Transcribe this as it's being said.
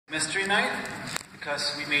Mystery night?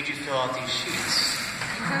 Because we made you fill out these sheets.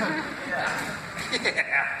 Yeah.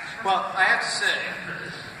 Well, I have to say,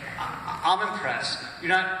 I'm impressed. You're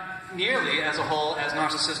not nearly as a whole as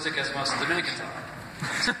narcissistic as most Dominicans are.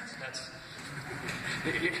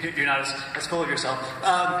 You're not as full of yourself.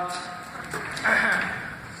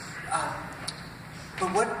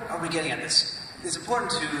 But what are we getting at this? It's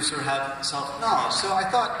important to sort of have self-knowledge. So I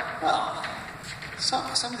thought, well,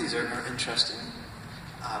 some of these are interesting.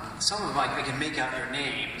 Some of them I can make out your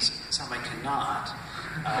names, some I cannot.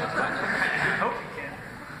 I hope you can.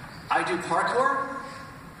 I do parkour.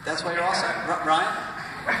 That's why you're all set. Ryan?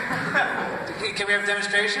 Can we have a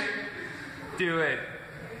demonstration? Do it.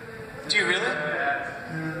 Do you really?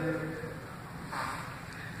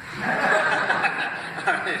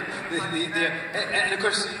 And of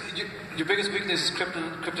course, your biggest weakness is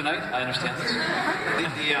kryptonite. I understand this.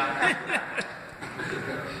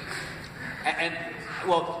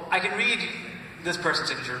 Well, I can read this person's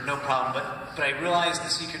signature, no problem, but I realize the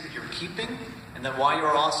secret that you're keeping and that why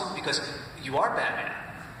you're awesome, because you are Batman.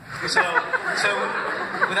 So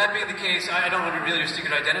with that being the case, I don't want to reveal your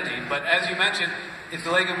secret identity, but as you mentioned, if the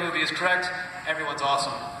Lego movie is correct, everyone's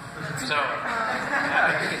awesome. So,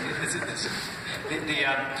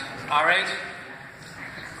 all right,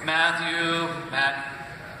 Matt,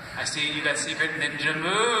 I see you got secret ninja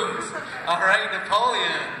moves. All right,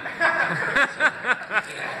 Napoleon.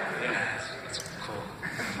 Yeah, that's cool.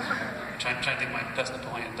 I'm trying to think my best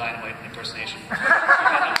Napoleon Dynamite impersonation.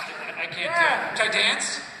 I can't do it. Try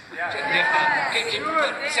dance? Yeah. Okay,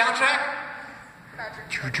 soundtrack?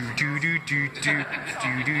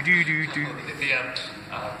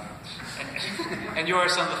 And you are a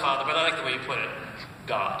son of the Father, but I like the way you put it.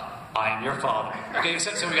 God, I am your father. Okay,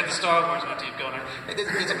 so we got the Star Wars motif going on.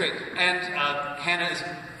 It's great. And Hannah is her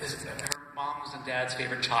mom's and dad's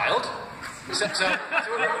favorite child. So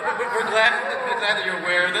we're glad that you're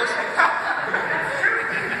aware of this.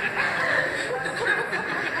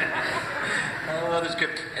 Oh, that's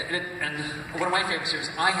good. And one of my favorite series,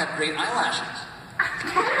 I have great eyelashes.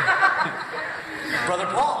 Brother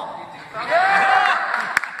Paul.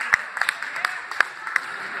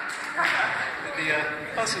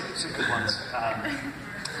 Some good ones.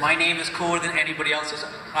 My name is cooler than anybody else's.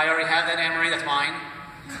 I already have that, Anne-Marie. That's mine.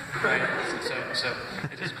 Right? So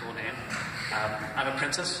it is a cool name. I'm a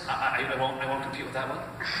princess. I won't compete with that one.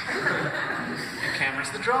 And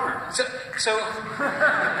Cameron's the drummer. So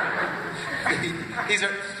these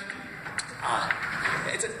are.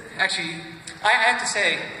 Actually, I have to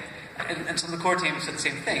say, and some of the core team said the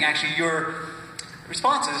same thing. Actually, your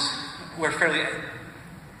responses were fairly.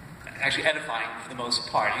 Actually edifying for the most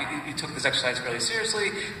part. You took this exercise fairly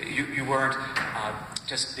seriously. You weren't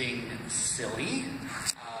just being silly.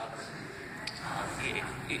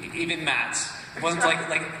 Even Matt's. It wasn't like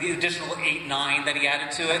the additional 8, 9 that he added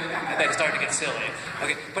to it that it started to get silly.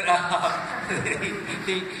 Okay, but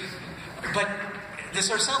but this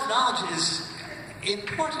sort of self-knowledge is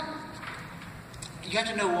important. You have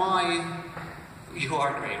to know why you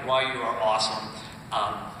are great, why you are awesome.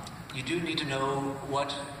 You do need to know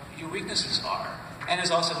what your weaknesses are. And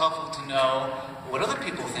it's also helpful to know what other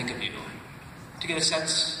people think of you, to get a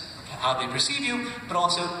sense of how they perceive you, but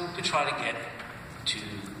also to try to get to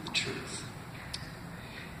the truth.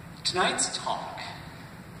 Tonight's talk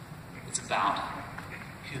is about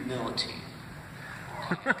humility.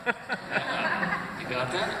 You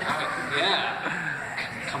got that? All right.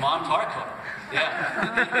 Yeah. Come on, parkour.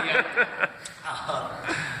 Yeah.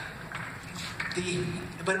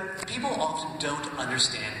 But people often don't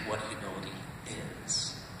understand what humility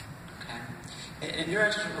is. Okay? And you're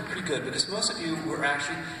actually pretty good, because most of you were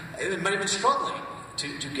actually, it might have been struggling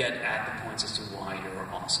to get at the points as to why you're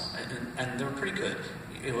awesome. And they're pretty good.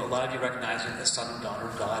 A lot of you recognize it as son and daughter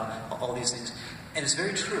of God, all these things. And it's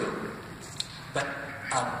very true. But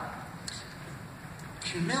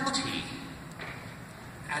humility,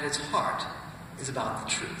 at its heart, is about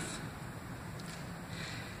the truth.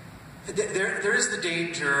 There is the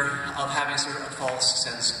danger of having sort of a false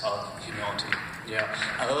sense of humility. Yeah.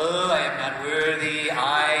 Oh, I am not worthy.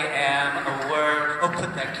 I am a word. Oh,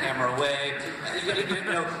 put that camera away. You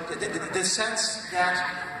know, the sense that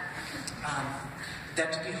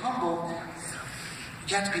that to be humble,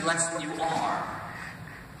 you have to be less than you are.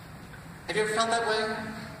 Have you ever felt that way?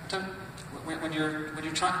 When you're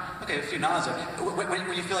trying. Okay, a few nods.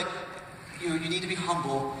 When you feel like you need to be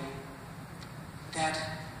humble, that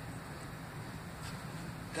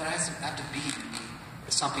I have to be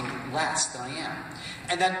something less than I am.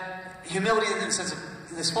 And that humility, in the sense of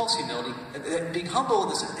this false humility, being humble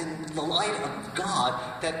in the light of God,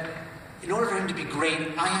 that in order for Him to be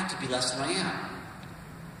great, I have to be less than I am.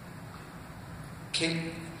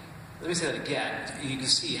 Let me say that again. You can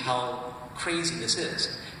see how crazy this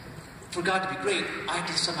is. For God to be great, I have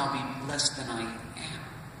to somehow be less than I am.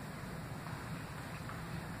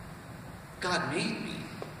 God made me.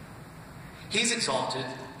 He's exalted,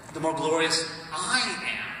 the more glorious I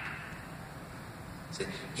am. See,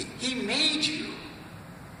 he made you.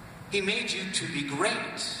 He made you to be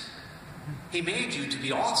great. He made you to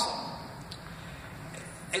be awesome.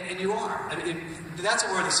 And you are. I mean, that's a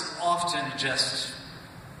word that's often just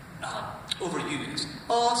overused.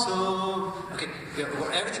 Awesome. Okay, yeah, well,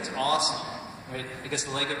 everything's awesome. Right? I guess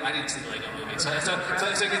the Lego. I didn't see the Lego movie, so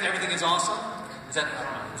everything is awesome. Is that? I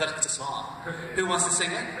don't know. Is that it's a song? Who wants to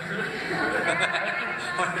sing it? No.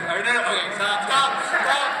 Okay, stop.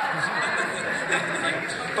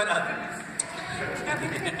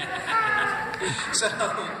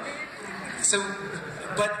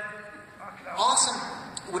 But awesome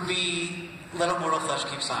would be let a mortal flesh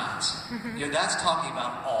keep silence. You know, that's talking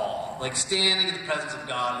about awe, like standing in the presence of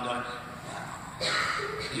God and going, wow.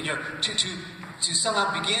 You know, to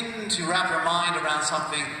somehow begin to wrap your mind around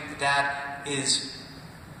something that is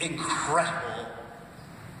incredible,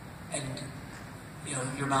 and you know,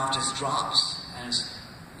 your mouth just drops, and it's,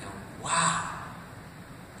 you know, wow.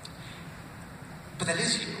 But that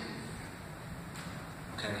is you.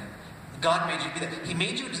 Okay? God made you be that. He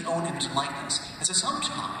made you in His own image and likeness. And so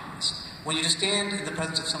sometimes, when you just stand in the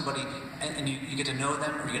presence of somebody and you get to know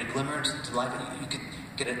them, or you get a glimmer into life, you can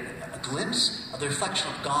get a glimpse of the reflection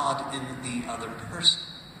of God in the other person.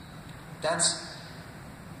 That's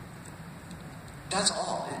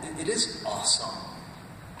all. It is awesome.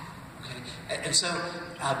 Okay? And so,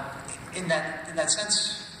 in that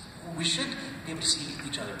sense, we should be able to see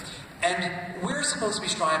each other. And we're supposed to be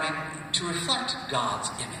striving to reflect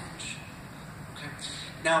God's image. Okay?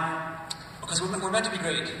 Now, because we're meant to be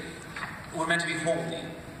great, we're meant to be holy,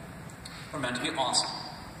 we're meant to be awesome.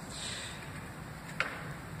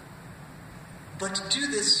 But to do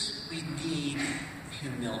this, we need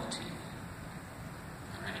humility.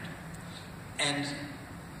 Alright? And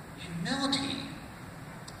humility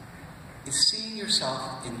is seeing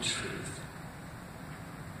yourself in truth.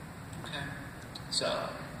 Okay? So,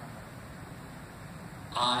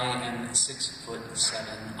 I am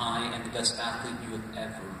 6'7". I am the best athlete you have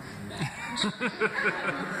ever met.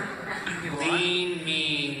 Lean,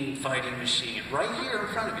 mean, fighting machine. Right here in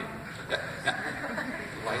front of you. Yeah.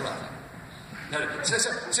 Why are you laughing? No,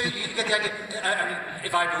 so you get the idea. I mean,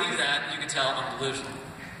 if I believe that, you can tell I'm delusional.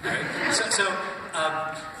 Right? So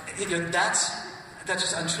you know, that's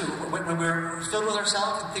just untrue. When we're filled with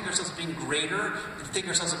ourselves and think ourselves as being greater, and think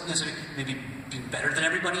ourselves as necessarily maybe being better than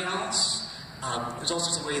everybody else, there's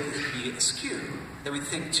also a way that it can be askew, that we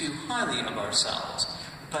think too highly of ourselves.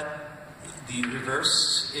 But the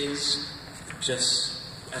reverse is just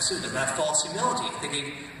as soon as that false humility,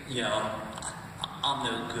 thinking, you know, I'm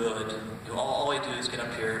no good. You know, all I do is get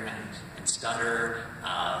up here and stutter.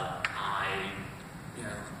 I, you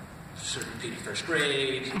know, should have repeated first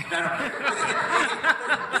grade. I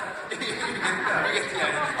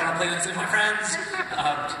don't play with my friends.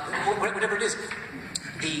 Whatever it is.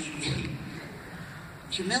 The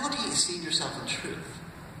humility is seeing yourself in truth.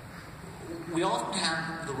 We often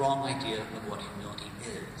have the wrong idea of what humility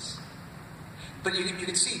is. But you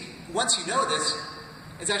can see, once you know this,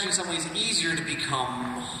 it's actually in some ways easier to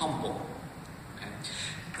become humble. Okay?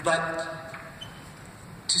 But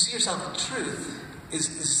to see yourself in truth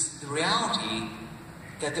is the reality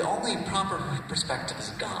that the only proper perspective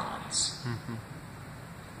is God's. Mm-hmm.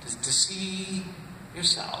 To see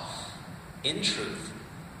yourself in truth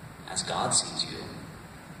as God sees you.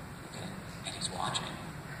 Okay? And He's watching.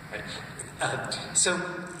 Right? So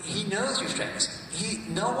He knows your strengths.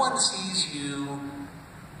 No one sees you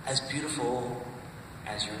as beautiful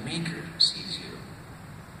as your Maker sees you.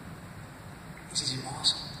 He sees you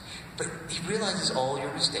awesome. But He realizes all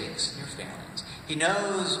your mistakes and your failings. He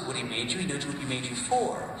knows what He made you. He knows what He made you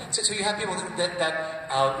for. So you have people that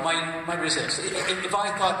might resist. If I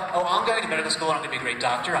thought, oh, I'm going to medical school and I'm going to be a great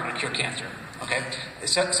doctor, I'm going to cure cancer. Okay?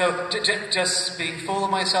 So just being full of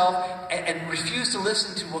myself and refuse to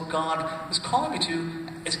listen to what God is calling me to,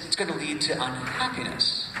 it's going to lead to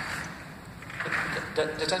unhappiness.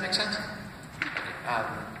 Does that make sense?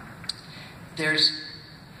 There's...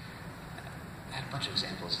 I had a bunch of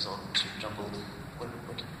examples. It's all jumbled.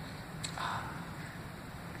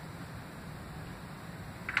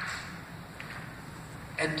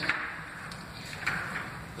 And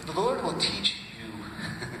the Lord will teach you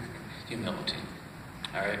humility.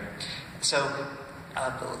 All right? So,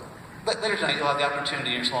 later tonight you'll have the opportunity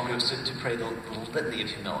in your small groups to pray the litany of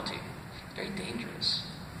humility. Very dangerous.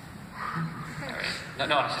 All right?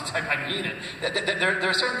 No, I mean it. There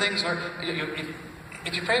are certain things where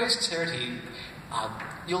if you pray with sincerity,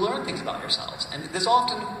 you'll learn things about yourselves. And this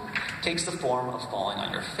often takes the form of falling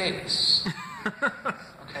on your face.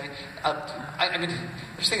 Okay? I mean,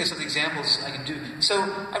 I'm just thinking of some of the examples I can do. So,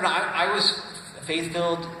 I was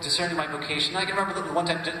faith-filled, discerning my vocation. I can remember the one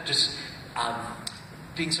time just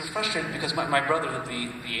being sort of frustrated because my brother,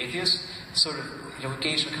 the atheist, sort of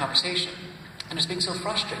engaged in a conversation. And just being so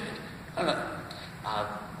frustrated. I don't know.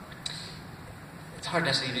 It's hard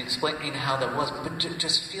necessarily to explain how that was, but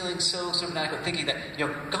just feeling so sort of inadequate, thinking that,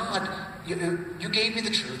 God, you gave me the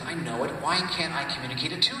truth, I know it, why can't I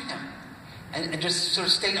communicate it to Him? And just sort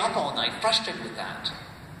of staying up all night, frustrated with that.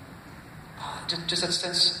 Just that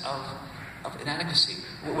sense of inadequacy.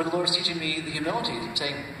 Where the Lord is teaching me the humility,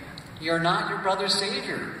 saying, you're not your brother's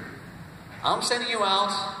savior. I'm sending you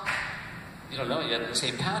out. You don't know yet,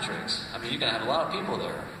 St. Patrick's. I mean, you're going to have a lot of people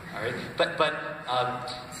there, all right?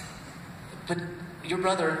 But your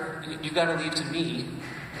brother, you've got to leave to me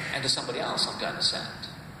and to somebody else I'm going to send.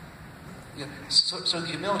 So the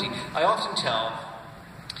humility. I often tell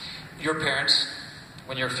your parents,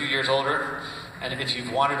 when you're a few years older, and if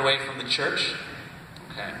you've wandered away from the church,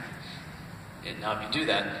 okay, and now if you do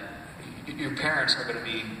that, your parents are going to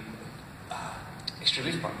be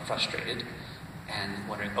extremely frustrated and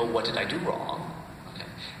wondering, oh, what did I do wrong? Okay.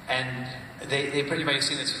 And you might have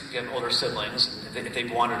seen this if you have older siblings, if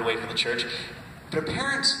they've wandered away from the church. But a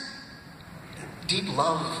parent's deep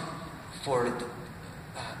love for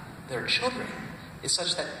their children is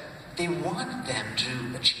such that they want them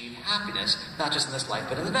to achieve happiness, not just in this life,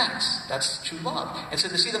 but in the next. That's true love. And so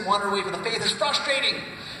to see them wander away from the faith is frustrating.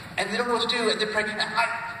 And they don't know what to do. And they're praying,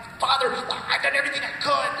 Father, I've done everything I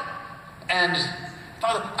could. And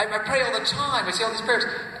Father, I pray all the time. I say all these prayers.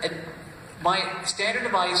 And my standard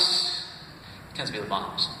advice tends to be the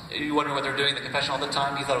moms. You wonder what they're doing in the confession all the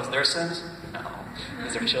time? You thought it was their sins? No,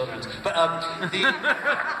 it's their children's. But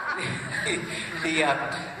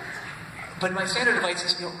but my standard advice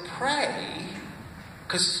is, pray,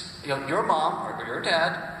 because you're a mom or you're a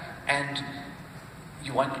dad, and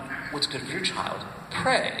you want what's good for your child.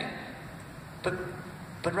 Pray, but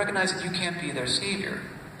recognize that you can't be their savior.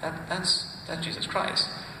 That's Jesus Christ.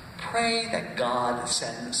 Pray that God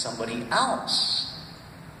send somebody else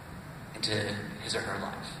into his or her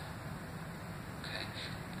life. Okay?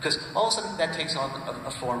 Because all of a sudden that takes on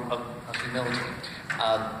a form of humility.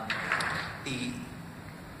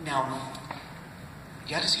 Now,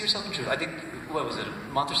 you have to see yourself in truth. I think, what was it,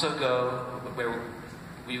 a month or so ago, where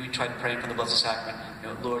we tried praying for the Blessed Sacrament.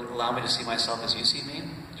 Lord, allow me to see myself as you see me.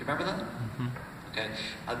 Do you remember that? Mm-hmm. Okay.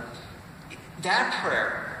 That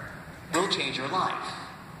prayer will change your life.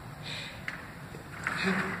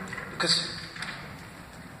 Because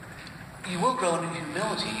you will grow in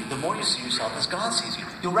humility the more you see yourself as God sees you.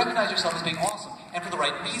 You'll recognize yourself as being awesome, and for the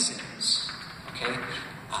right reasons. Okay?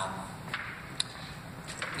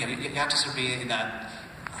 You have to sort of be in that,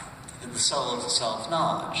 in the cell of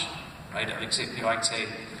self-knowledge. Right? I can say,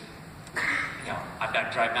 I've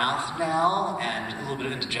got dry mouth now, and a little bit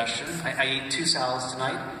of indigestion. I ate 2 salads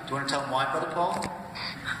tonight. Do you want to tell them why, Brother Paul?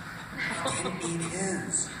 I didn't eat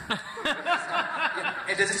his.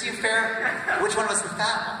 And does it seem fair? Which one was the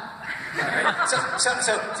fat one? Right? So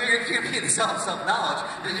you're going to be in the self-knowledge.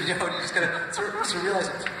 You're just going to sort of realize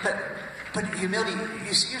it. But humility,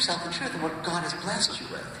 you see yourself in truth and what God has blessed you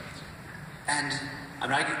with. And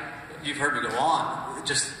you've heard me go on.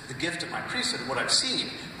 Just the gift of my priesthood, what I've seen.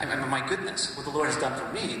 My goodness, what the Lord has done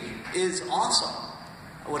for me is awesome.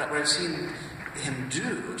 What I've seen Him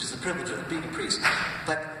do, which is the privilege of being a priest.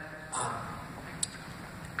 But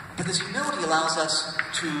this humility allows us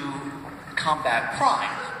to combat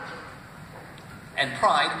pride. And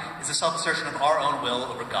pride is the self-assertion of our own will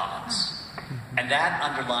over God's. And that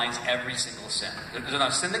underlines every single sin. There's not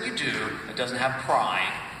a sin that you do that doesn't have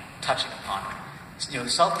pride touching upon it.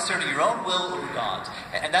 Self-asserting your own will over God's.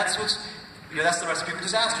 And that's that's the recipe for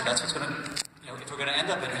disaster. That's what's going to, if we're going to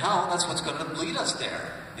end up in hell, that's what's going to lead us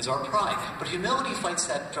there, is our pride. But humility fights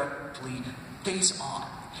that directly face on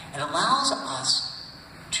and allows us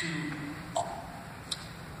to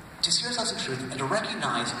see ourselves in truth and to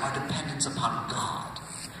recognize our dependence upon God.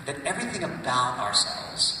 That everything about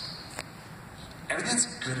ourselves, everything that's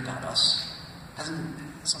good about us, has in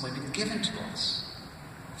some way been given to us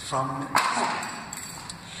from Him.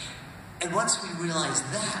 And once we realize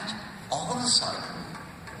that, all of a sudden,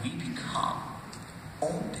 we become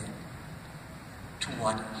open to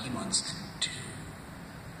what He wants to do.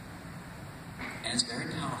 And it's very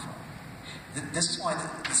powerful. This is why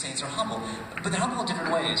the saints are humble. But they're humble in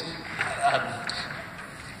different ways.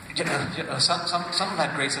 Some have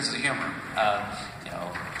had great sense of humor.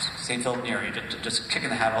 St. Philip Neri, just kicking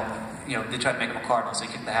the hat all, they tried to make him a cardinal, so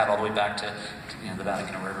he kicked the hat all the way back to the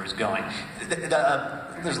Vatican or wherever he's going.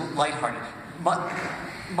 There's lighthearted.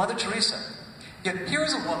 Mother Teresa. Here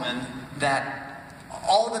is a woman that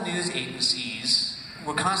all the news agencies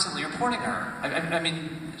were constantly reporting her. I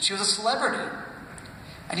mean, she was a celebrity,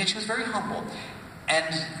 and yet she was very humble.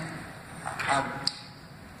 And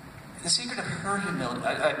the secret of her humility,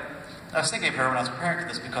 I was thinking of her when I was preparing for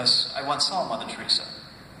this because I once saw Mother Teresa.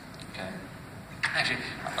 Okay? Actually,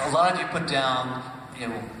 a lot of you put down,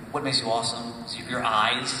 what makes you awesome is your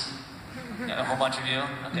eyes. A whole bunch of you.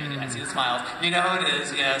 Okay, I see the smiles. You know who it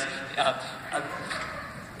is, yes.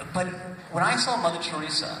 But when I saw Mother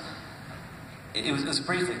Teresa, it was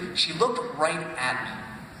briefly, she looked right at me.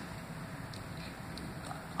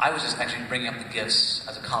 I was just actually bringing up the gifts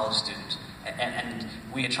as a college student. And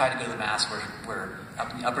we had tried to go to the Mass where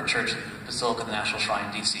up in the upper church, Basilica of the National Shrine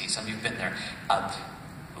in D.C., some of you have been there.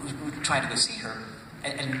 We were trying to go see her,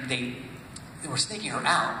 and they were sneaking her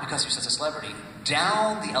out because she was such a celebrity,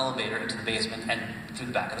 down the elevator into the basement and through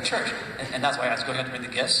the back of the church. And that's why I was going out to bring the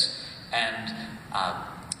gifts, and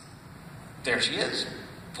there she is,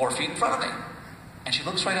 4 feet in front of me. And she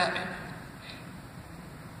looks right at me.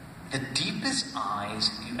 The deepest eyes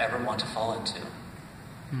you ever want to fall into.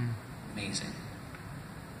 Amazing.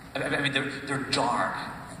 I mean, they're dark.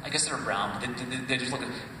 I guess they're brown, but they just look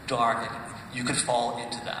dark. You could fall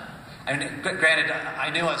into them. I mean, granted, I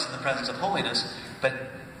knew I was in the presence of holiness, but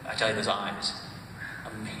I tell you, those eyes,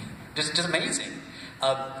 just amazing.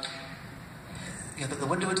 The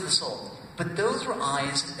window into the soul. But those were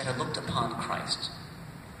eyes that had looked upon Christ.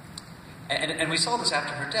 And we saw this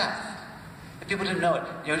after her death. And people didn't know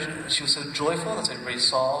it. She was so joyful, that's what everybody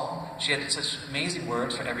saw. She had such amazing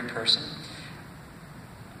words for every person.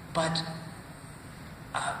 But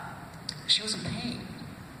she was in pain,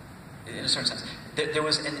 in a certain sense. There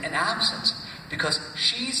was an absence, because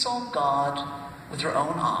she saw God with her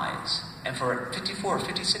own eyes, and for 54 or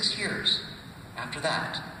 56 years after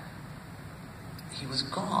that, he was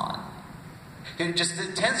gone. Just the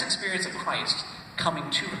intense experience of Christ coming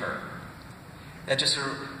to her, that just sort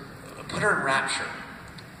of put her in rapture.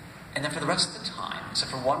 And then for the rest of the time,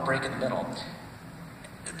 except for one break in the middle,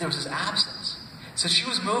 there was this absence. So she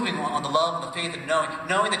was moving on the love and the faith and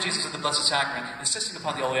knowing that Jesus was the Blessed Sacrament, insisting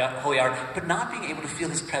upon the Holy Hour, but not being able to feel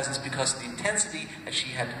his presence because of the intensity that she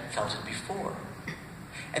had felt it before.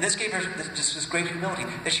 And this gave her this great humility,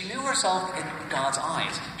 that she knew herself in God's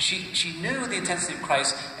eyes. She knew the intensity of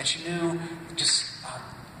Christ, and she knew just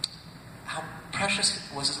how precious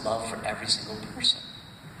was his love for every single person.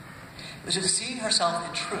 It was just seeing herself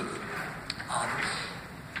in truth.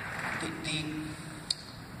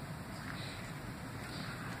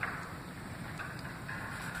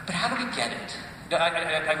 But how do we get it?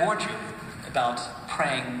 I warned you about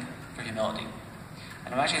praying for humility.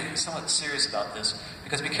 And I'm actually somewhat serious about this,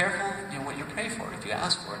 because be careful what you pray for. If you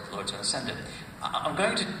ask for it, the Lord's going to send it. I'm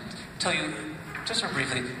going to tell you, just sort of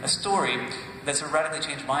briefly, a story that sort of radically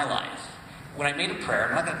changed my life. When I made a prayer,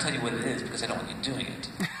 I'm not going to tell you what it is, because I don't want you doing it.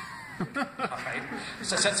 All right?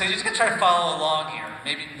 So you're just going to try to follow along here.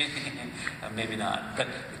 Maybe not, but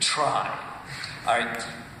try. All right?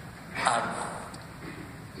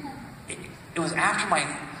 It was after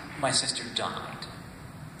my sister died.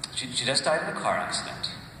 She just died in a car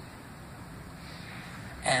accident.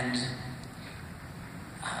 And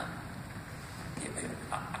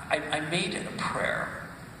I made a prayer,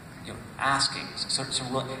 asking,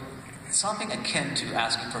 something akin to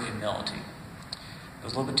asking for humility. It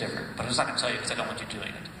was a little bit different, but I'm just not going to tell you because I don't want you doing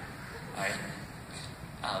it. All right?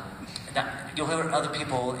 Now, you'll hear other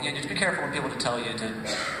people, you have to be careful when people tell you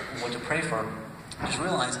what to pray for. Just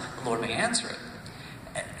realize the Lord may answer it.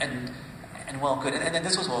 And well, good. And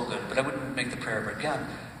this was well good, but I wouldn't make the prayer ever again.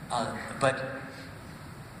 But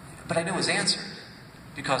I knew it was answered,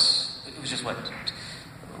 because it was just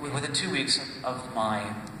within 2 weeks of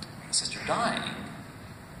my sister dying,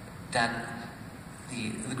 that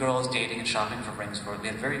the girl I was dating and shopping for rings for, we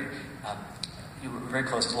had we were very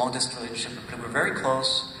close. It was a long distance relationship, but we were very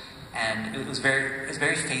close, and it was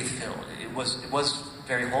very faith filled. It was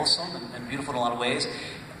very wholesome and beautiful in a lot of ways.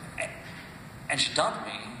 And she dumped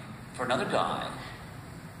me for another guy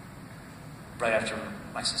right after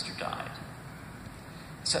my sister died.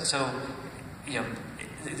 So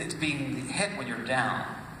it's being hit when you're down.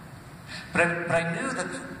 But I knew that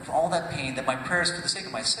for all that pain, that my prayers for the sake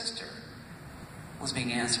of my sister was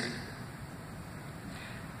being answered.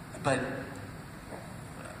 But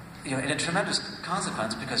in a tremendous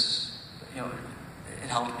consequence, because it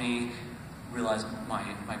helped me realize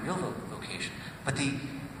my real vocation.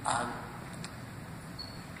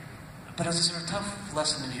 But But it was a sort of tough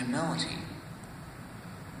lesson in humility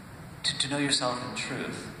to know yourself in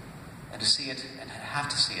truth and to see it and have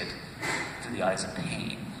to see it through the eyes of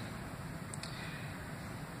pain.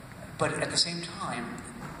 But at the same time,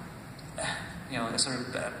 sort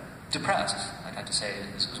of depressed, I'd have to say,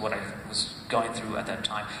 this was what I was going through at that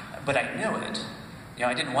time. But I knew it.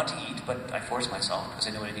 I didn't want to eat, but I forced myself because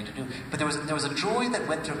I knew what I needed to do. But there was a joy that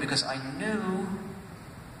went through because I knew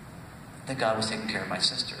that God was taking care of my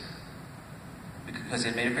sister. Because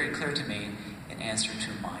it made it very clear to me in answer to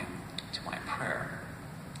my prayer.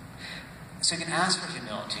 So you can ask for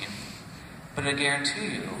humility, but I guarantee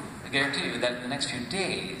you that in the next few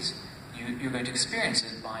days, you're going to experience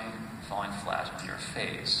it by falling flat on your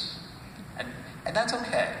face. And that's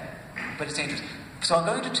okay, but it's dangerous. So I'm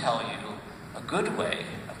going to tell you a good way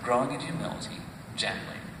of growing in humility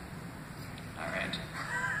gently. All right?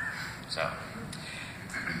 So,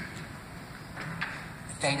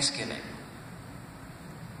 Thanksgiving.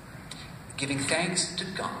 Giving thanks to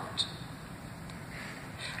God.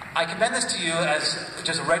 I commend this to you as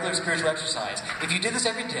just a regular spiritual exercise. If you did this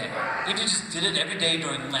every day, if you just did it every day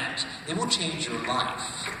during Lent, it will change your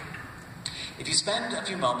life. If you spend a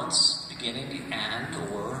few moments, beginning and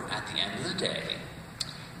or at the end of the day,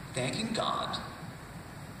 thanking God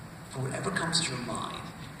for whatever comes to your mind,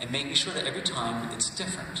 and making sure that every time it's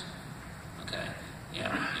different. Okay?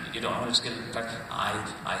 You don't want to just get in fact,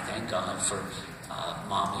 I thank God for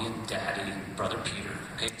mommy and daddy and brother Peter.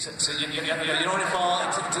 Okay, so you don't want to fall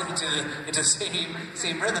into the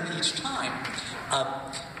same rhythm each time,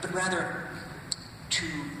 but rather to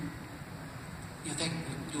thank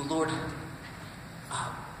you, Lord,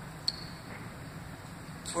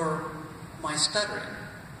 for my stuttering.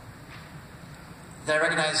 That I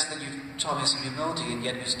recognize that you've taught me some humility, and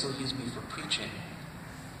yet you still use me for preaching.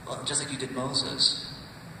 Well, just like you did Moses.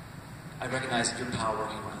 I recognize that your power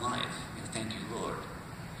working in my life. Thank you, Lord.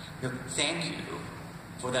 Thank you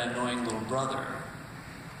for that annoying little brother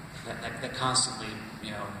that constantly,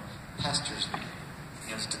 pesters me.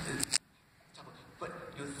 But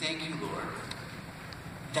thank you, Lord,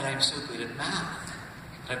 that I'm so good at math.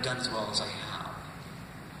 That I've done as well as I have.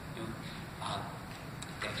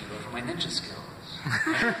 Thank you, Lord, for my ninja skills.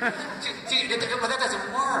 But that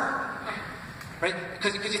doesn't work, right?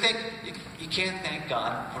 Because you think you can't thank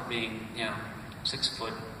God for being,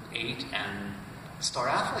 6'8" and a star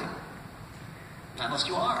athlete, not unless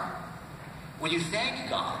you are. When you thank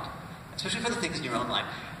God, especially for the things in your own life,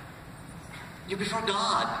 you're before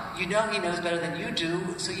God. You know He knows better than you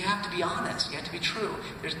do, so you have to be honest. You have to be true.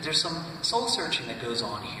 There's some soul searching that goes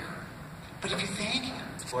on here. But if you thank Him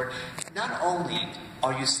for it, not only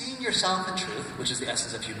are you seeing yourself in truth, which is the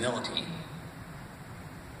essence of humility,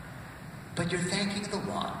 but you're thanking the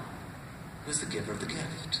one who's the giver of the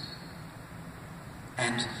gift.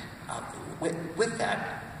 And with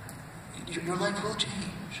that, your life will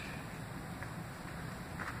change.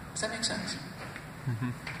 Does that make sense? Mm-hmm.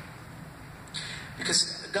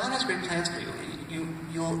 Because God has great plans for you.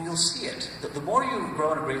 You'll see it. The more you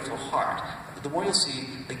grow in a grateful heart, the more you'll see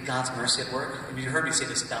God's mercy at work. I mean, you heard me say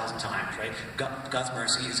this 1,000 times, right? God's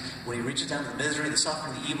mercy is when He reaches down to the misery, the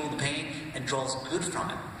suffering, the evil, the pain, and draws good from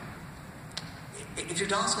it. If you're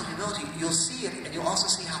docile in humility, you'll see it, and you'll also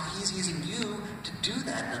see how He's using you to do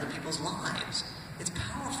that in other people's lives. It's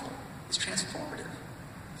powerful. It's transformative.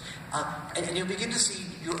 And you'll begin to see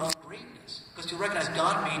your own greatness, because you'll recognize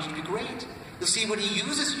God made you to be great. You'll see when He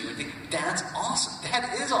uses you and think, that's awesome.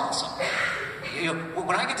 That is awesome.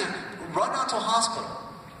 When I get to run onto a hospital,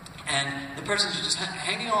 and the person's just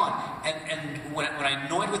hanging on, and when I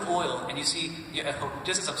anoint with oil, and you see,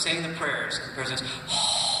 just as I'm saying the prayers, the person says,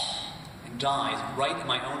 and dies right in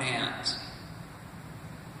my own hands.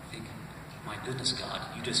 I think, my goodness, God,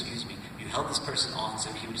 you just used me. You held this person on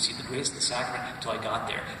so he would see the grace of the sacrament until I got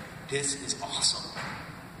there. This is awesome.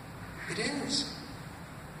 It is.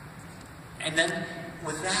 And then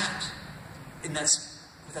with that, with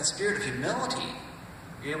that spirit of humility,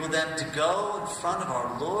 you're able then to go in front of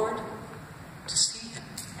our Lord to see Him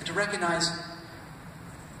and to recognize,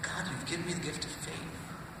 God, you've given me the gift of faith.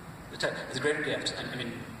 It's a greater gift. I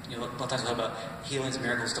mean, a lot of times we talk about healings,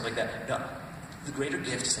 miracles, stuff like that. No, the greater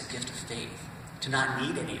gift is that gift of faith. To not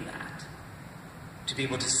need any of that. To be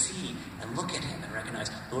able to see and look at Him and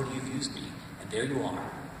recognize, Lord, you've used me, and there you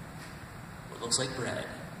are. What looks like bread,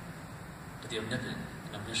 but the omnipotent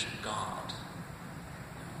and omniscient God.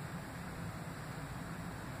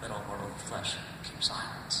 Let all mortal flesh keep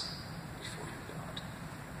silence before you, God.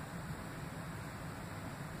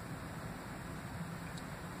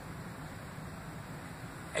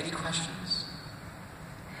 Any questions?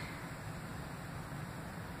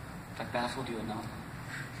 Have I baffled you enough?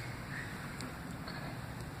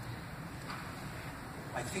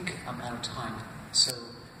 I think I'm out of time, so